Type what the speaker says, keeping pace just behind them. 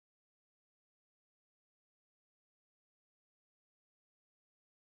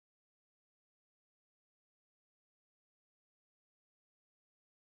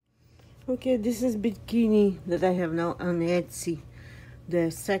Okay, this is bikini that I have now on Etsy.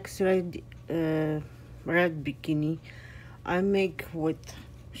 The sex red bikini I make with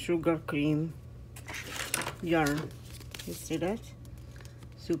sugar cream yarn. You see that?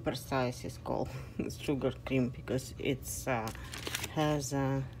 Super size is called sugar cream because it's has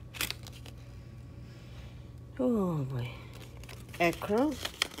a oh boy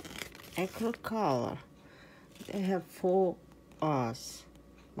acrylic color. They have 4 Oz,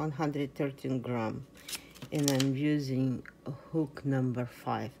 113 gram, and I'm using a hook number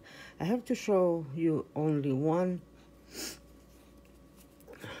 5. I have to show you only one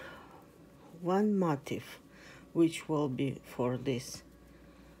motif, which will be for this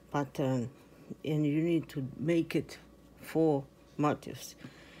pattern, and you need to make it 4 motifs.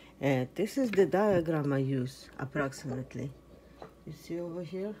 This is the diagram I use approximately. You see over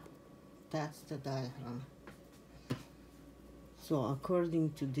here? That's the diagram. So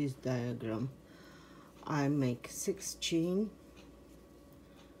according to this diagram, I make 6 chain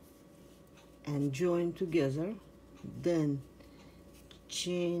and join together, then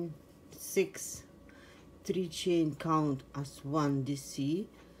chain 6, 3 chain count as 1 DC,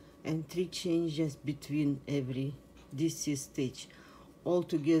 and 3 chain just between every DC stitch.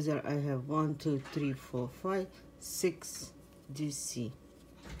 Altogether I have 1, 2, 3, 4, 5, 6 DC.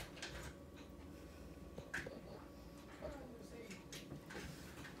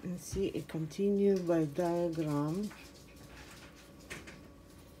 And see, it continues by diagram.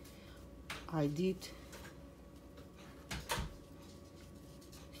 I did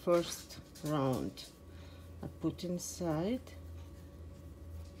first round. I put inside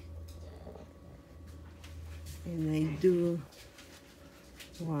and I do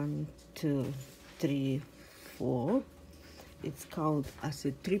 1, 2, 3, 4. It's count as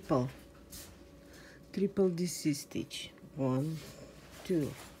a triple DC stitch. 1,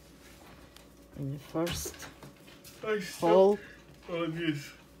 2. And the first hole on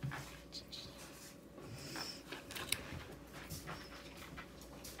this.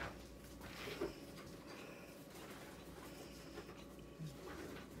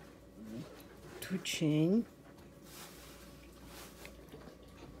 Two chain.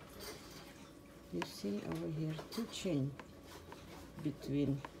 You see over here 2 chain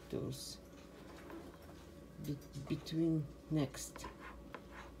between those, between next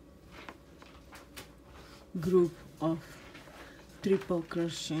group of triple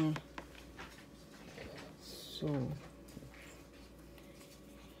crochet. So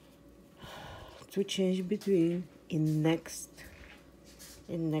 2 chains between in next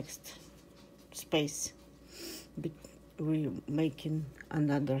space, but we're making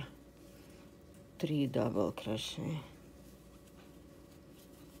another 3 double crochet.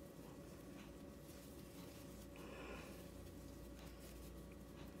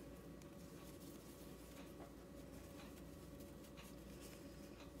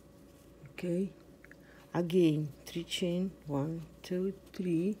 Okay, again 3 chain, 1, 2,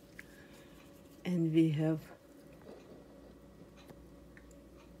 3, and we have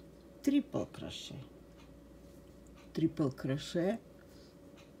triple crochet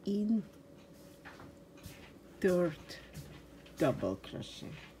in 3rd double crochet.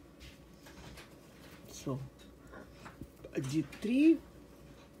 So I did 3,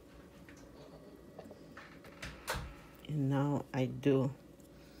 and now I do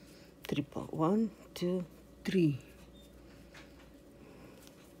triple. 1, 2, 3.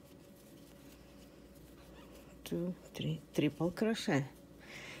 2, 3, triple crochet.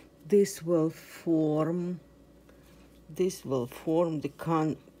 This will form the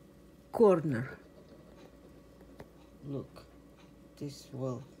corner. Look, this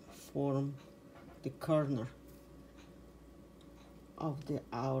will form the corner of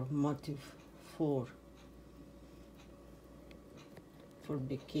our motif for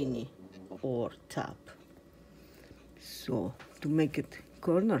bikini or top. So to make it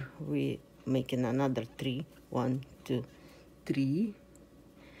corner, we making another 3. 1, 2, 3.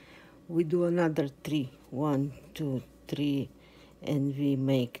 We do another 3. 1, 2, 3, and we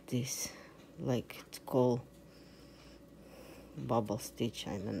make this, like it's called bubble stitch,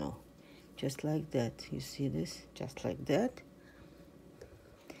 I don't know, just like that. You see this, just like that.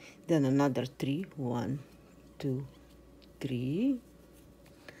 Then another 3. 1, 2, 3,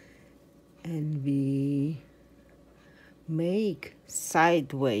 and we make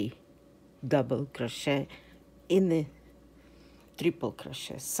sideway double crochet in the triple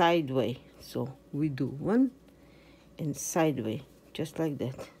crochet sideway. So we do 1 and sideway, just like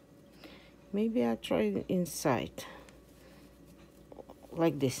that. Maybe I'll try it inside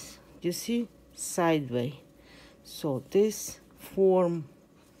like this. You see, sideway. So this form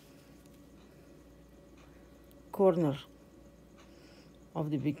corner of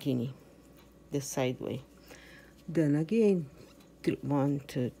the bikini, the side way. Then again 1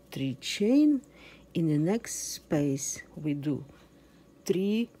 2 3 chain. In the next space we do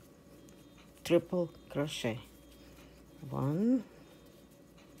 3 triple crochet. 1,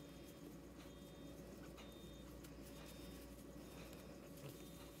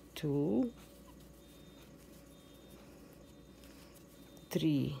 2,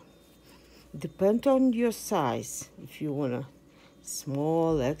 3. Depend on your size. If you wanna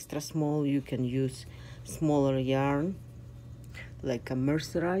small, extra small, you can use smaller yarn like a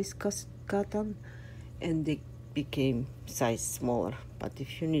mercerized cotton, and they became size smaller. But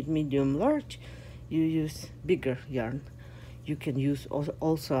if you need medium large, you use bigger yarn. You can use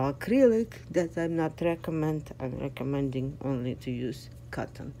also acrylic, that I'm not recommend. I'm recommending only to use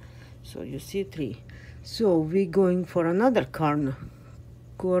cotton. So you see 3. So we're going for another corner,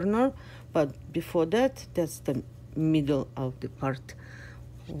 but before that, that's the middle of the part.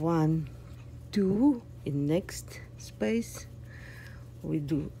 1 2 in next space we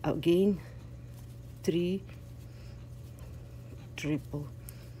do again 3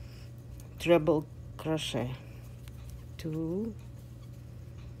 treble crochet. 2,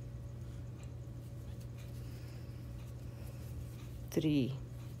 3.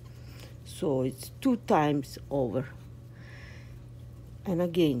 So it's 2 times over. And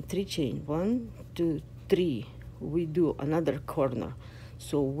again 3 chain. 1 2 3. We do another corner.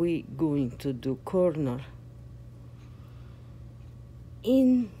 So we're going to do corner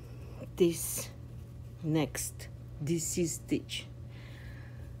in this next DC stitch,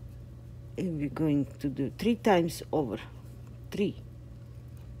 and we're going to do 3 times over. 3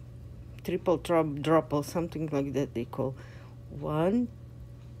 triple drop or something like that they call. 1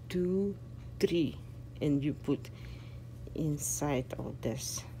 2 3, and you put inside of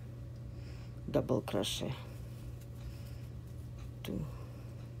this double crochet. 2,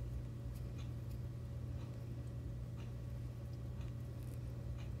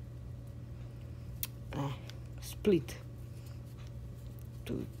 split.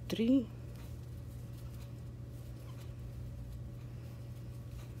 2 3,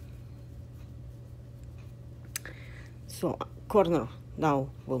 so corner. Now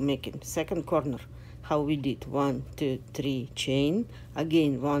we'll make it second corner how we did. 1 2 3 chain,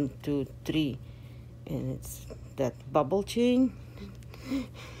 again 1 2 3, and it's that bubble chain.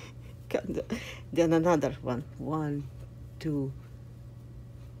 Then another one. 1 2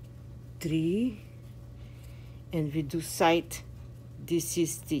 3, and we do side DC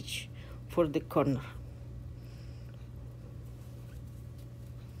stitch for the corner.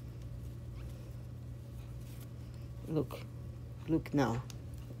 Look now.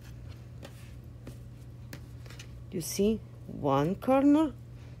 You see, one corner,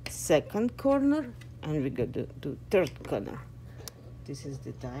 second corner, and we got to do third corner. This is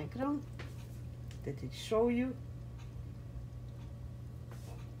the diagram that it show you.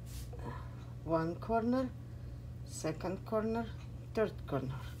 One corner, second corner, third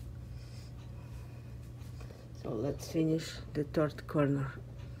corner. So let's finish the third corner.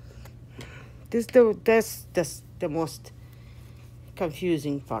 That's the most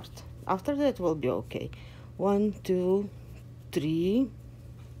confusing part. After that will be okay. 1 2 3.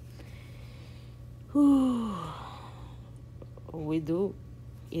 We do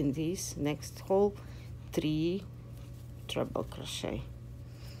in this next hole 3 treble crochet.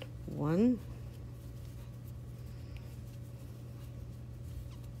 1,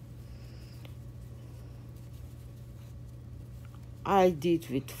 I did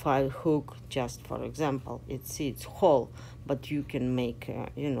with 5 hook, just for example. It's whole, but you can make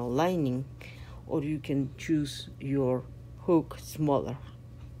lining, or you can choose your hook smaller.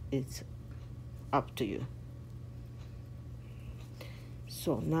 It's up to you.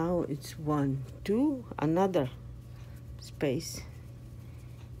 So now it's 1 2, another space,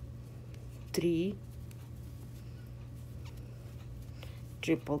 3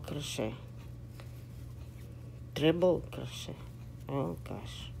 triple crochet, treble crochet. Oh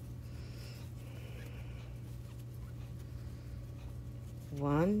gosh.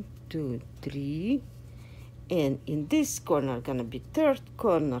 1 2 3, and in this corner gonna be third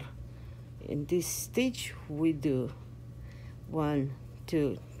corner. In this stitch we do 1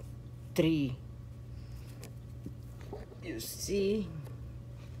 2 3. You see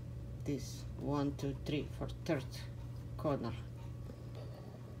this 1 2 3 for third corner.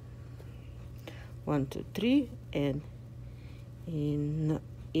 1 2 3, and in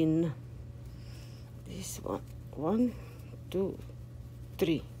this one 1 2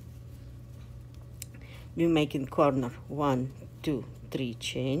 3, you making corner 1 2 3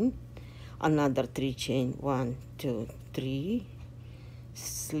 chain. another 3 chain, 1 2 3,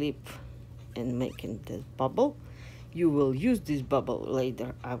 slip and making the bubble. You will use this bubble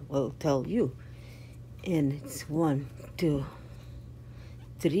later, I will tell you. And it's 1 2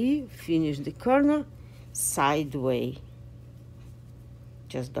 3, finish the corner, sideway,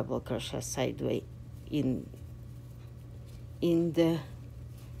 just double crochet sideway in the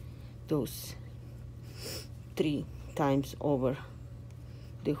those 3 times over.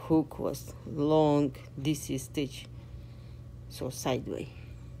 The hook was long DC stitch, so sideway,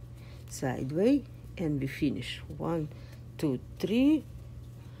 and we finish 1 2 3.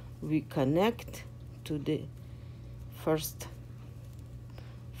 We connect to the first,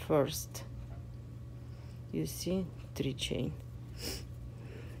 you see, 3 chain.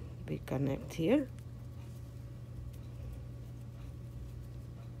 We connect here,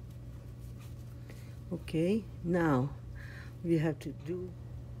 okay. Now we have to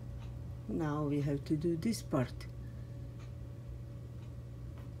do this part.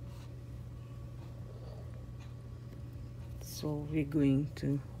 So we're going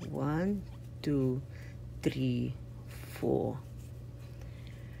to 1 2 3 4,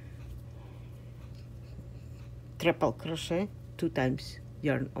 triple crochet 2 times,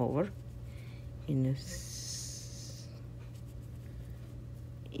 yarn over in a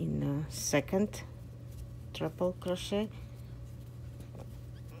second triple crochet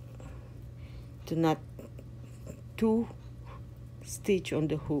to not 2 stitch on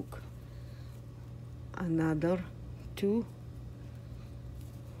the hook, another 2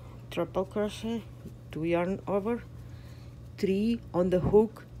 triple crochet, 2 yarn over, 3 on the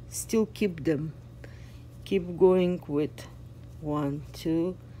hook, still keep them, keep going with 1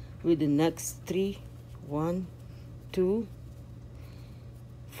 2 with the next 3, 1 2,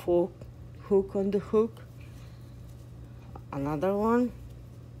 4 hook on the hook, another one,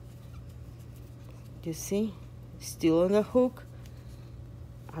 you see, still on the hook,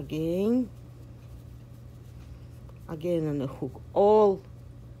 again on the hook, all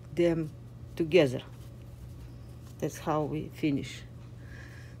them together. That's how we finish.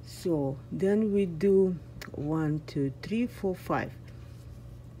 So then we do 1 2 3 4 5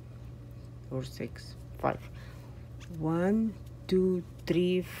 or 6 5, 1 2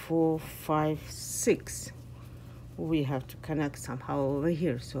 3 4 5 6. We have to connect somehow over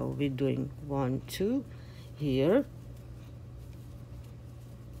here, so we're doing 1 2 here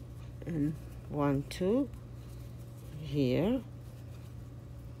and 1 2 here,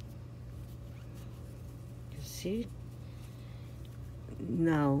 you see.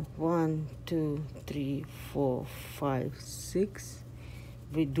 Now 1 2 3 4 5 6,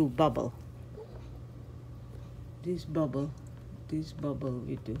 we do bubble, this bubble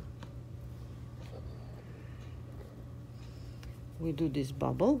we do this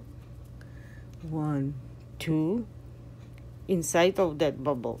bubble, 1 2, inside of that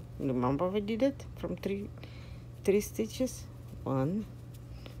bubble, remember we did it from 3 stitches, 1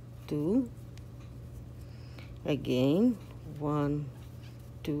 2, again 1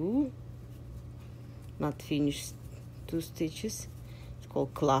 2, not finished 2 stitches, it's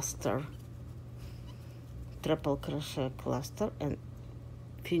called cluster, triple crochet cluster, and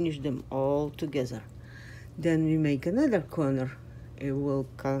finish them all together. Then we make another corner, it will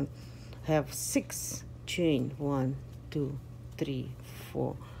have 6 chain, 1 2 3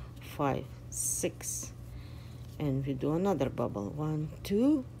 4 5 6, and we do another bubble, 1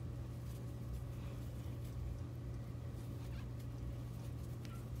 2,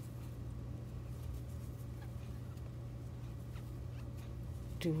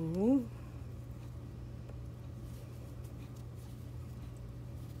 two,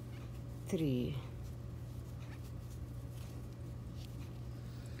 3,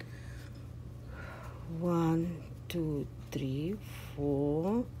 1 2 3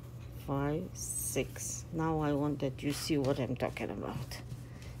 4 5 6. Now I want that you see what I'm talking about.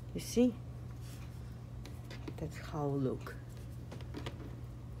 You see, that's how it look.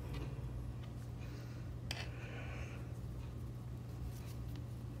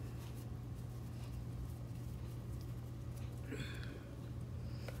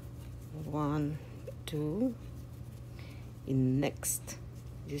 One, two, in next,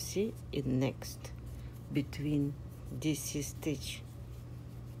 you see, in next between this stitch,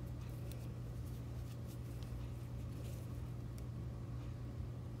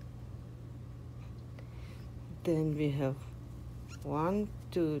 then we have 1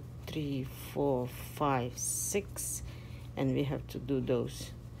 2 3 4 5 6, and we have to do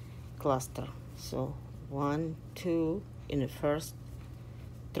those cluster. So 1 2 in the first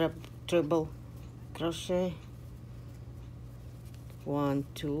treble crochet, 1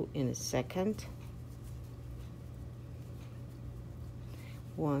 2 in a second,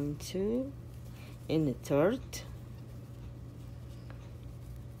 1 2 in the third.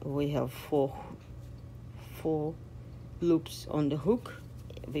 We have four loops on the hook.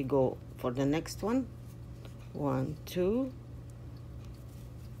 We go for the next one, 1 2,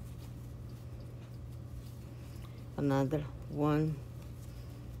 another 1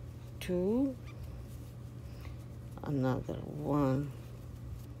 2, another 1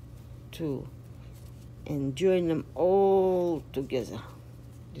 2, and join them all together.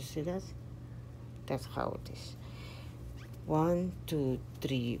 You see that? That's how it is. 1 2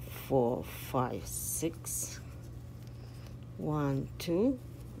 3 4 5 6, 1 2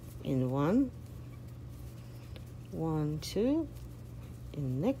 in one, 1 2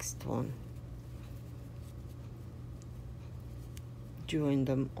 in next one, join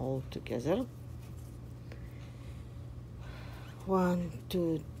them all together, 1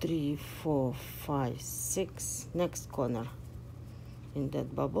 2 3 4 5 6, next corner in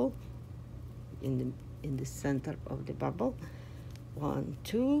that bubble, in the center of the bubble, 1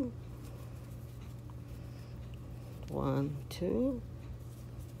 2, 1 2,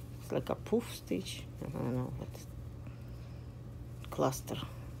 it's like a poof stitch, I don't know what, cluster,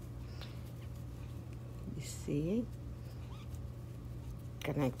 you see,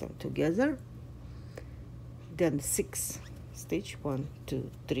 connect them together, then 6 stitch, 1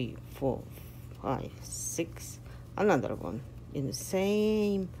 2 3 4 5 6, another one in the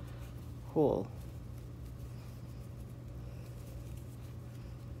same hole,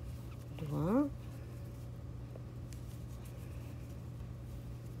 2,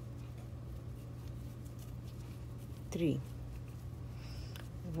 3,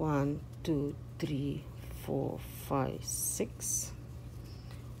 1 2 3 4 5 6.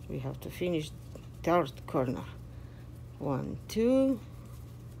 We have to finish third corner, 1 2,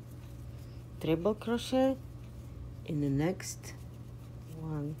 treble crochet in the next,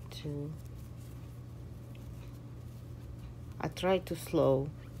 1 2. I try to slow.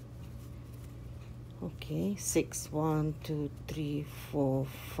 Okay, 6, 1 2 3 4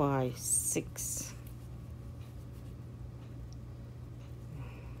 5 6.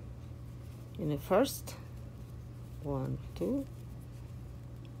 In the first, 1 2,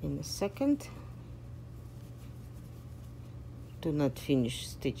 in the second, do not finish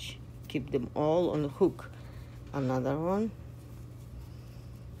stitch, keep them all on the hook, another one,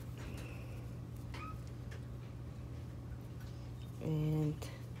 and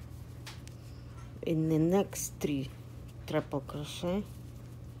in the next 3 triple crochet,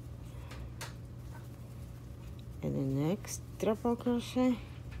 and the next triple crochet,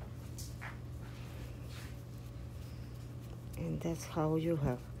 and that's how you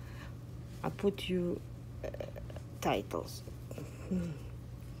have. I put you titles.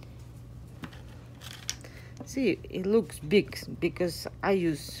 See, it looks big because I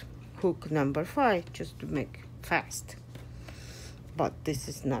use hook number 5 just to make fast, but this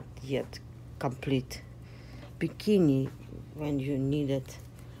is not yet complete bikini. When you need it,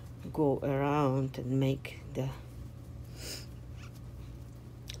 go around and make the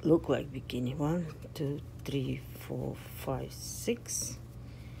look like bikini. 1 2 3 4 5 6,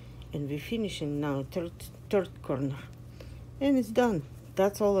 and we're finishing now third corner, and it's done.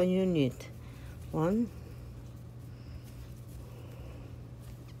 That's all you need. 1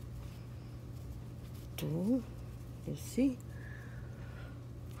 2, you see,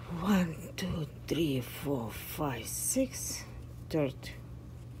 1 2 3 4 5 6, third,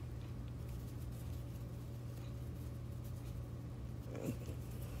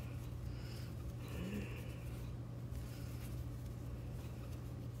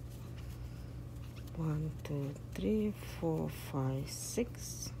 1 2 3 4 5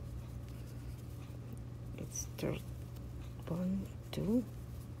 6, it's third, 1 2,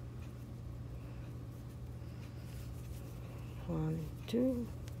 1 2,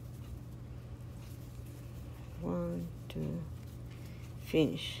 1 2,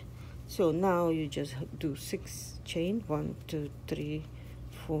 finish. So now you just do 6 chain, 1 2 3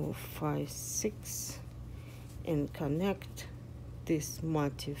 4 5 6, and connect this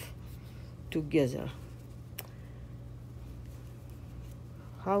motif together.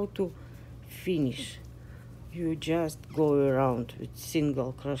 How to finish? You just go around with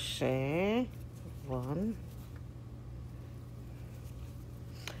single crochet, 1,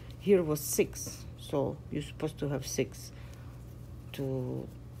 here was 6, so you're supposed to have 6, 2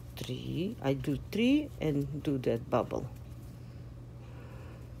 3, I do 3 and do that bubble,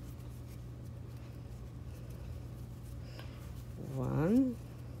 1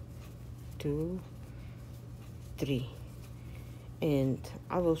 2 3, and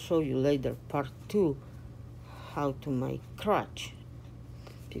I will show you later part 2 how to make crotch,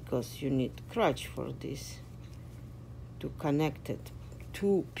 because you need crotch for this to connect it.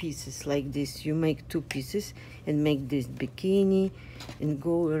 2 pieces like this, you make 2 pieces and make this bikini and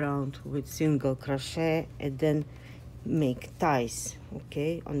go around with single crochet and then make ties.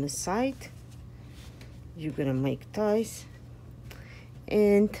 Okay, on the side you're gonna make ties,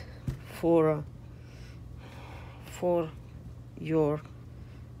 and for your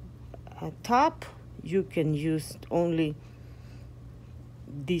top you can use only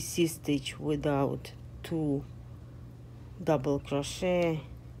DC stitch without 2 double crochet,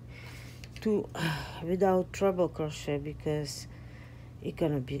 without treble crochet, because it's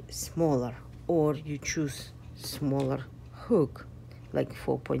gonna be smaller, or you choose smaller hook like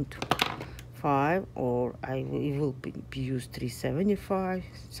 4.5, or it will be use 375,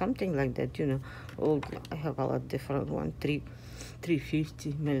 something like that, you know. I have a lot different one,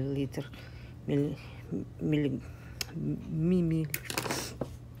 350 milliliter milli.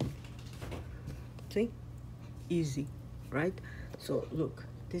 See, easy, right? So look,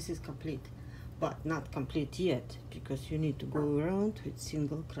 this is complete, but not complete yet, because you need to go around with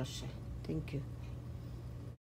single crochet. Thank you.